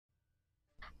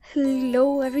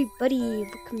Hello everybody,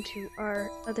 welcome to our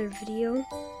other video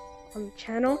on the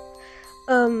channel.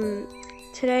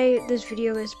 Today this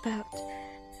video is about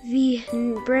the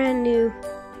brand new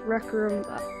Rec Room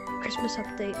Christmas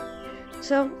update.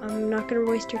 So I'm not gonna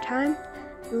waste your time.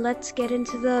 Let's get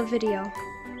into the video.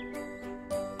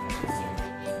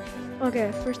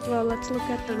 Okay, first of all, let's look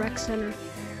at the rec center.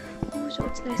 Ooh, so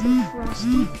it's nice and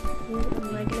frosty. Ooh,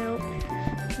 I'm legging out.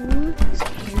 Ooh, it's a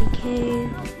candy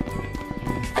cane.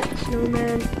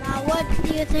 Snowman. Now, what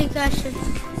do you think I should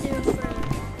do for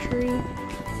tree?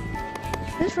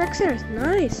 This rec center is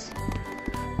nice.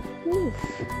 Oof.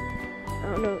 I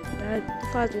don't know. That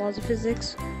defies laws of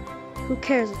physics. Who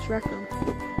cares? It's Rec Room.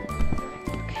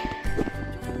 Okay.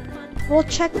 We'll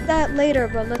check that later,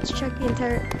 but let's check the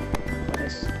entire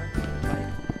place.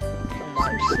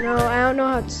 Some snow. I don't know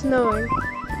how it's snowing.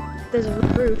 There's a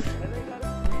roof.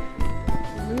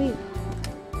 What do you mean?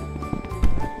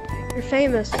 You're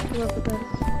famous. Whoever that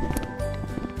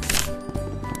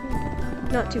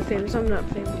is. Not too famous. I'm not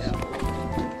famous.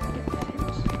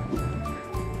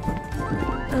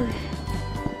 Okay.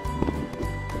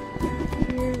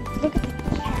 Here, look at the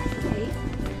cafe.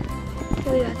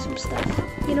 We got some stuff.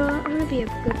 You know, I'm gonna be a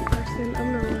good person.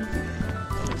 I'm gonna run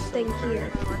this thing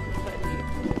here.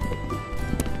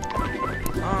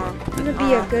 I'm gonna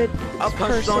be a good I punched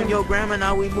person. on your grandma,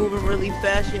 now we moving really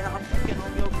fast. Yeah, I'm fucking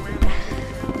on your grandma.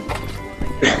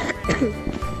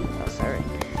 Oh, sorry.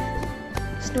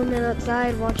 Snowman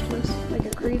outside watching us like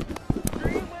a creep.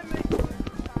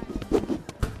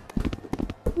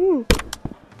 Ooh,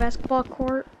 basketball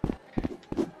court.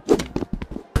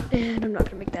 And I'm not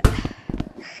gonna make that.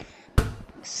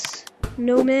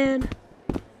 Snowman.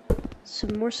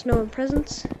 Some more snow and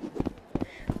presents.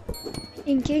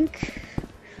 Ink.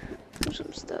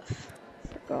 Some stuff.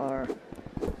 Cigar.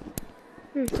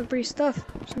 Some pretty stuff.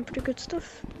 Some pretty good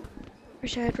stuff.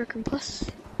 Wish I had Rec Room Plus.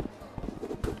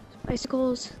 Some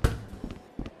icicles.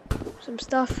 Some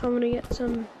stuff. I want to get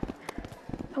some.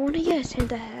 I want to get a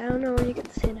Santa hat. I don't know where you get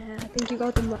the Santa hat. I think you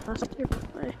got them last year.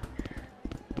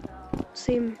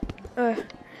 Same.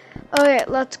 Okay,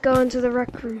 let's go into the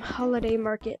Rec Room holiday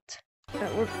market.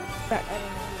 We're back.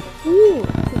 Ooh,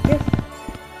 a gift.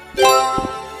 Oh.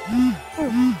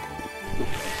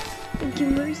 Thank you,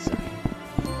 Marisa.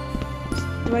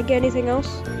 Do I get anything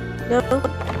else? No?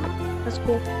 That's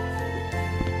cool.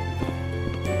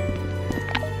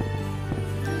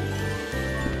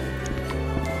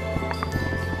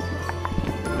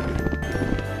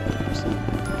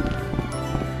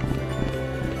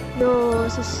 Yo,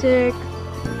 this is sick.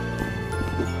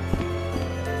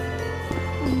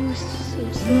 Ooh,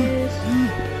 some sleighs. Is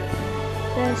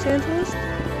that a Santa list?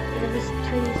 Yeah, this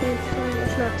tiny Santa sleigh.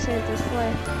 It's not Santa's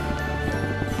sleigh.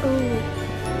 Oh.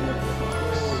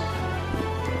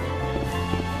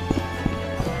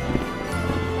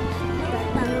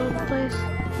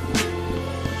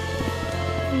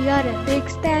 We got a big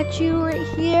statue right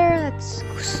here. That's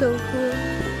so cool.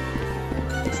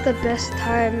 It's the best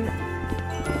time.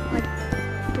 Like,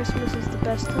 Christmas is the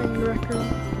best time in Rec Room.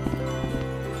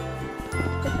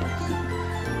 The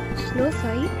best. Snow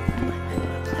fight.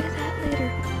 Play that later.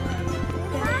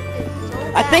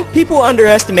 I think people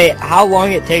underestimate how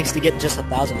long it takes to get just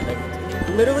 1,000 pigments.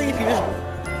 Literally, if you just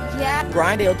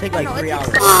grind it, it'll take like 3 hours.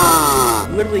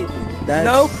 Literally,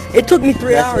 no, it took me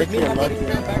 3 hours. Wait, how much do I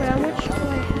have?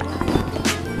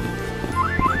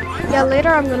 Yeah, later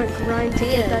I'm gonna grind to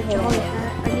get that jolly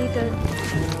hat. I need to.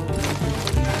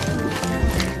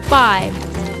 5,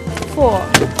 4,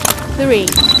 3,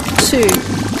 2,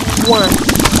 1.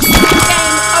 Game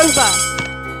over.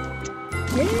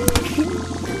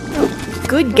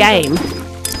 Good game.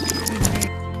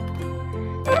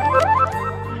 I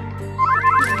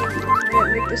gotta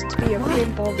make this to be a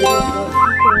paintball video,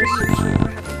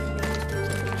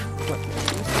 but who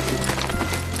cares?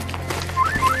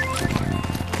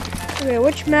 Okay,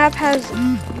 which map has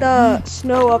the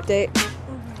snow update?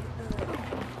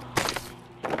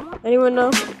 Anyone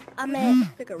know?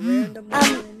 pick a random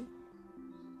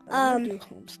one.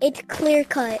 It's clear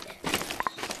cut.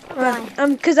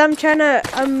 Cause I'm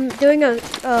doing a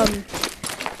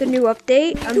the new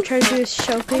update. I'm trying to do a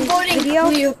showcase video.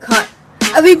 Clear cut.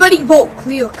 Everybody vote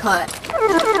clear cut.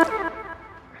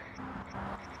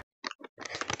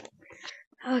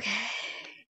 Okay.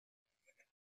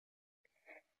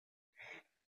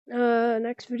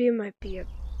 Next video might be a.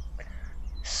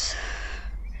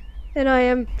 And I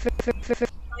am I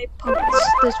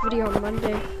post this video on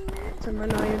Monday, so I might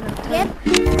not even have time. Yep.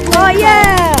 Oh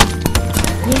yeah!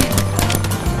 Yeah.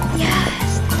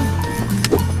 Yes.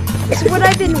 This is what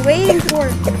I've been waiting for.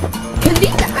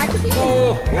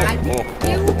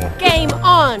 Game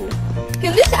on.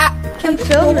 Can this app I'm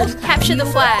filming. capture the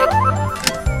flag?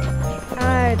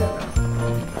 I don't know.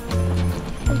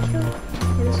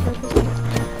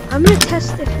 I'm gonna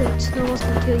test if the snowballs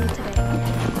can kill you today.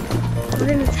 We're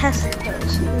gonna test it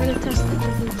first. We're gonna test if they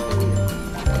can kill you.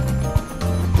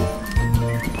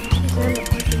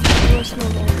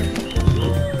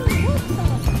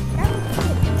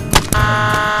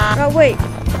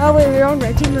 Oh wait, we're on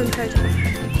red team and red team.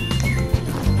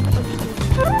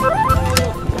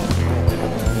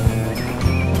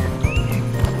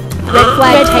 Red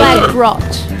flag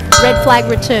dropped. Red flag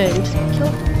returned.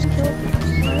 Kill.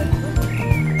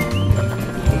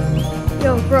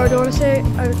 Yo, bro, do you wanna say?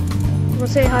 I wanna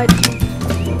say hi. I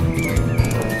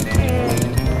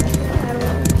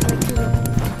don't like you.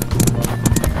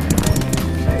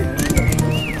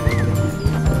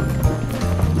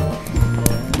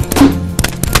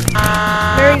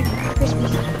 Merry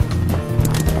Christmas.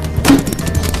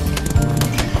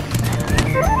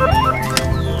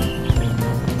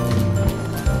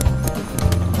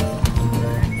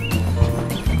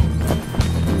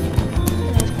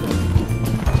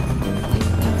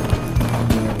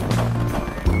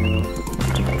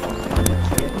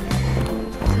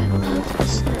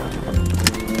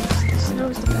 The snow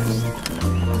is the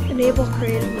best. Enable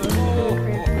creative mode.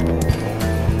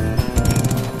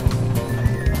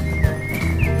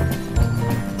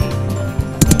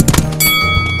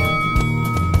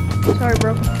 Sorry,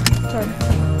 bro. Sorry.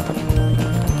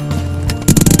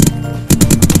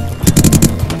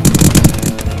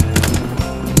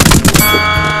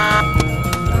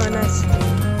 Oh, nice.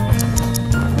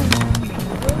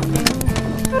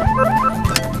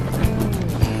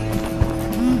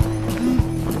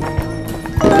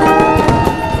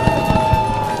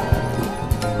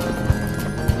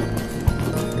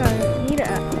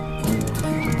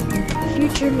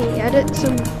 Future me, edit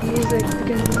some music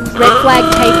because Red flag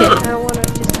taken. I don't want to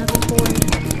just have it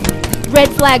boring. Red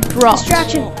flag dropped.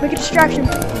 Distraction, make a distraction.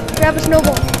 Grab a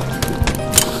snowball.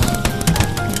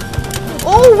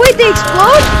 Oh wait, they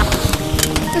explode?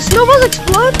 The snowballs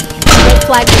explode? Red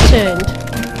flag returned.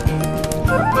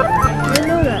 I didn't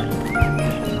know that.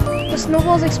 The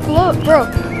snowballs explode, bro.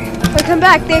 They come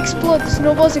back, they explode. The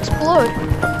snowballs explode.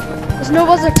 The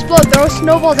snowballs explode. Throw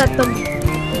snowballs at them.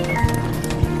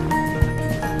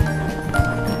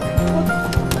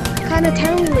 What kind of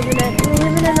town we living in? We're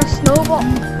living in a snowball.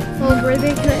 Well, where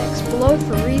they can explode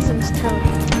for reasons town.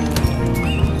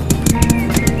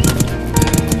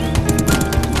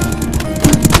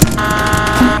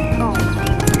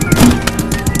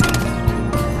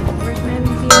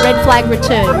 Red flag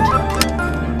returned.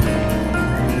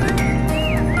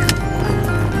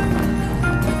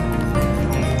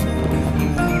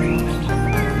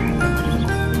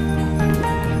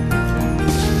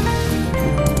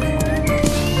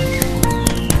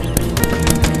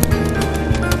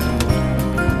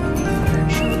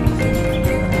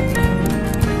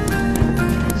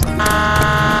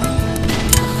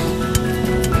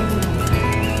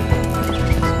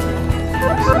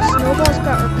 Snowballs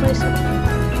got replaced with...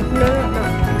 No.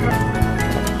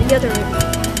 The other way.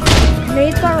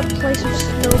 Grenades got replaced with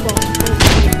snowballs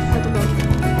for the moment.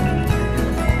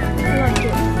 I like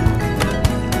it.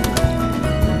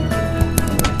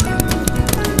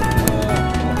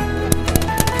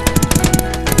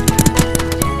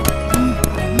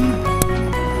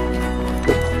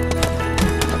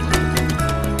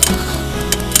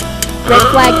 Red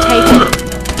flag taken.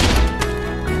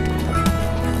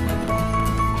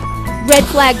 Red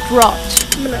flag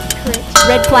dropped. I'm gonna create.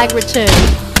 Red flag returned.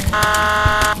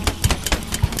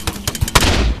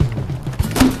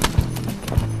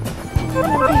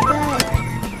 What is that?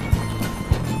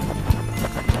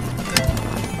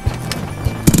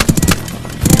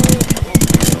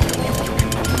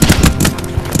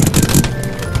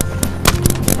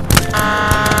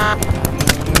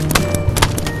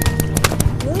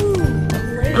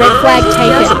 Red flag Just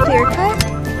taken. clear cut?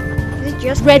 Is it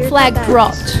just Red clear flag cut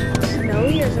dropped. that's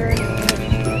snowy or is there any?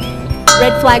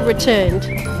 Red flag returned.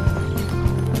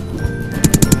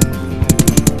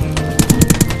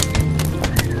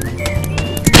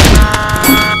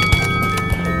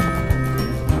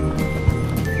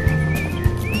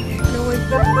 No way.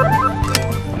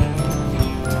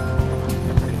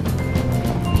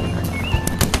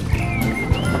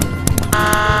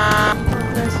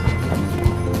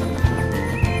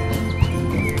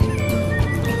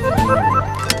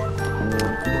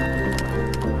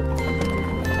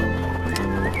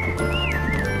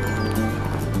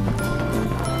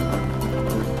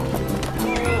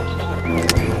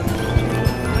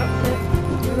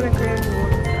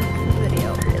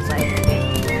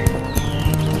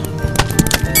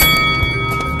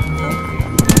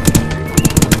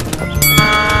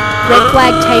 Red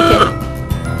flag taken.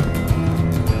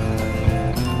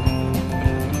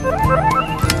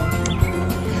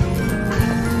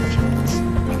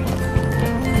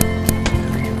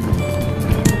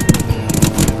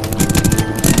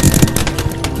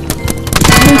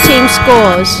 Blue team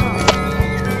scores.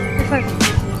 High five.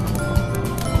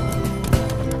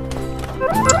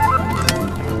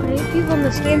 Why are people in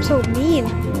this game so mean?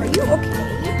 Are you okay?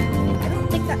 I don't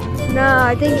think that. Nah,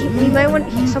 I think he might want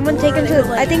someone take him to.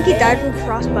 I think he died from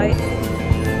frostbite.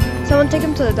 Someone take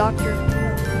him to the doctor.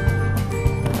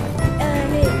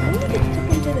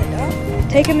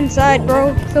 Take him inside,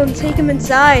 bro. Someone take him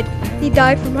inside. He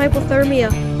died from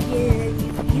hypothermia.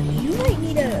 You might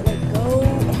need to like go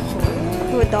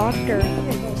To a doctor.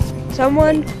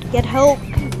 Someone get help.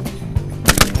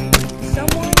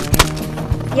 Someone.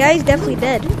 Yeah, he's definitely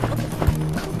dead.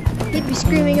 He'd be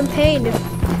screaming in pain if.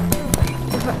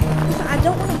 I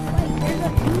don't want to fight. There's a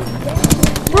dude dead.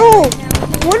 Bro,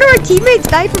 one of our teammates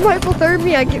died from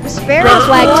hypothermia. Spare Red us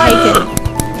flag life. taken.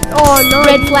 Oh no.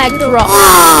 Red flag dropped.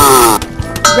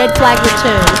 Red flag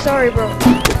returned. Sorry, bro.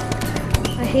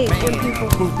 I hate when people.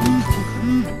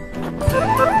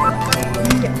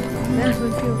 That's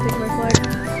when people take my flag.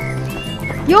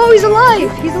 Yo, he's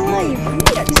alive! He's alive!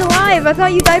 He's alive! I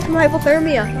thought you died from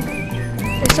hypothermia.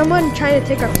 There's someone trying to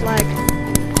take our flag.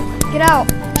 Get out!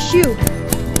 Shoo!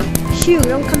 Shoo!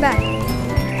 Don't come back.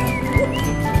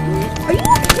 Are you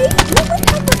okay?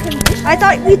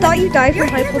 We thought you died from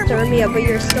hypothermia, but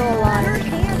you're still Your alive.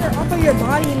 hands are up on your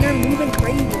body and you're moving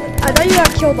crazy. I thought you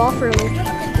got killed off early.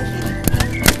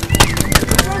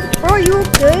 Bro, are you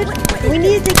good? We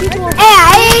need to take you to a...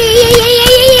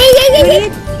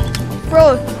 Bro,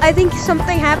 I think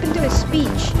something happened to his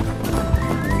speech.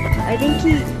 I think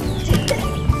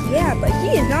Yeah, but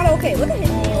he is not okay. Look at his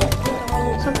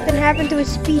nails. something happened to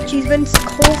his speech. He's been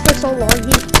cold for so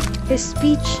long. His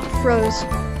speech froze.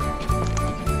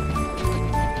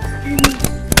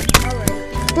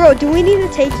 Bro, do we need to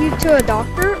take you to a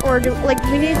doctor, or do we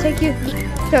need to take you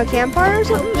to a campfire or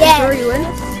something? Yes. Throw you in?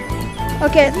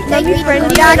 Okay, let me friend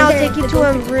you and I'll take you to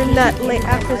a room that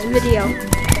after this video.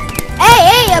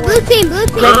 Hey, a blue team.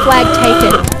 Red flag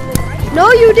taken.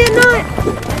 No, you did not.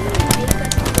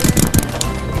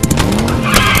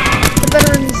 The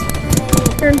veterans,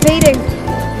 they're invading.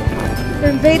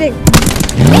 They're invading.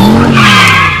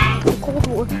 Cold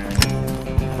War.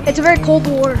 It's a very cold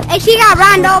war. Hey, she got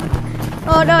Rondo.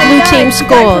 Oh no, Blue you died. team You died for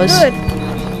scores. good.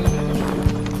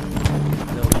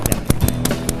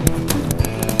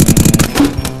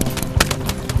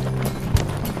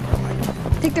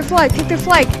 Take their flag, take their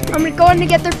flag. I'm gonna go in to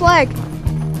get their flag.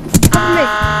 Cover me.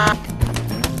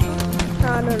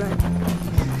 No.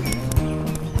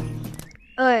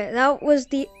 Alright, that was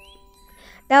the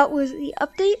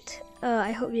update.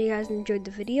 I hope you guys enjoyed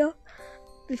the video.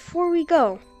 Before I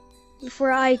go,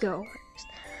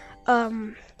 I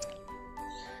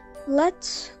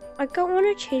want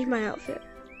to change my outfit.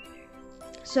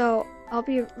 So I'll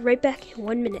be right back in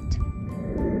 1 minute.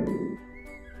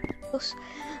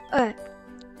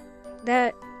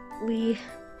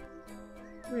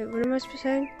 Wait, what am I supposed to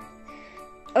say?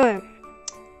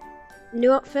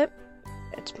 New outfit.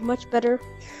 It's much better.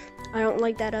 I don't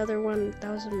like that other one.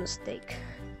 That was a mistake.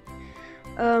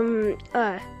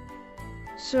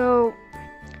 So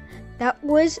that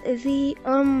was the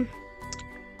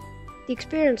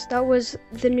experience. That was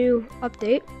the new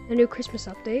update, the new Christmas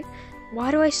update. Why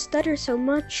do I stutter so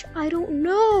much? I don't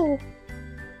know.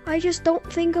 I just don't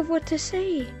think of what to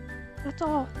say. That's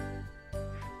all.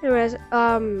 Anyways,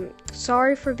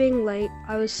 sorry for being late.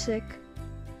 I was sick.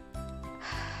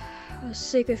 I was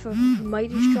sick with a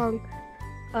mighty strong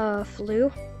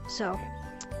flu. So,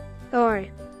 don't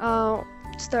worry. I'll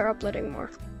start uploading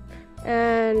more.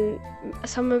 And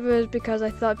some of it is because I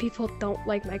thought people don't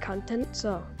like my content,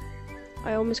 so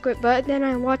I almost quit. But then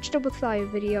I watched a Bethia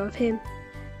video of him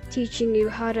teaching you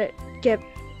how to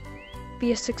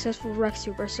be a successful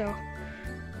RecTuber. So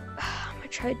I'm gonna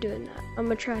try doing that. I'm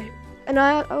gonna try, and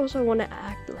I also want to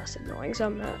act less annoying, so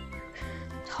I'm gonna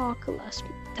talk less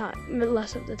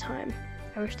of the time.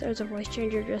 I wish there was a voice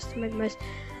changer just to make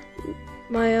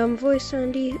my voice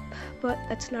sound deep, but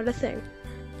that's not a thing.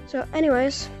 So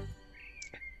anyways,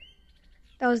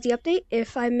 that was the update.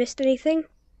 If I missed anything,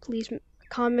 please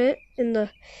comment in the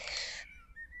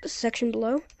section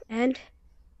below. And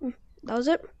that was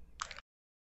it.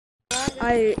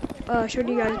 I showed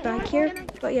you guys back here,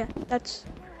 but yeah, that's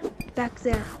back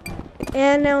there.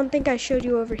 And I don't think I showed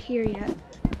you over here yet.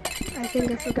 I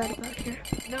think I forgot about here.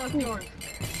 No, it's yours.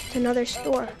 It's another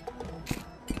store.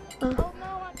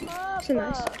 It's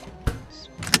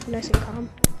nice and calm.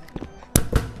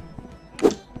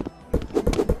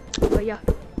 But yeah,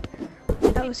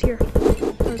 that was here.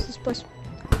 That was this place.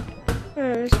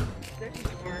 Anyways.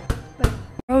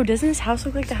 Bro, doesn't this house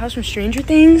look like the house from Stranger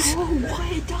Things? Oh,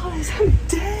 what? It does. I'm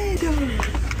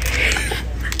dead.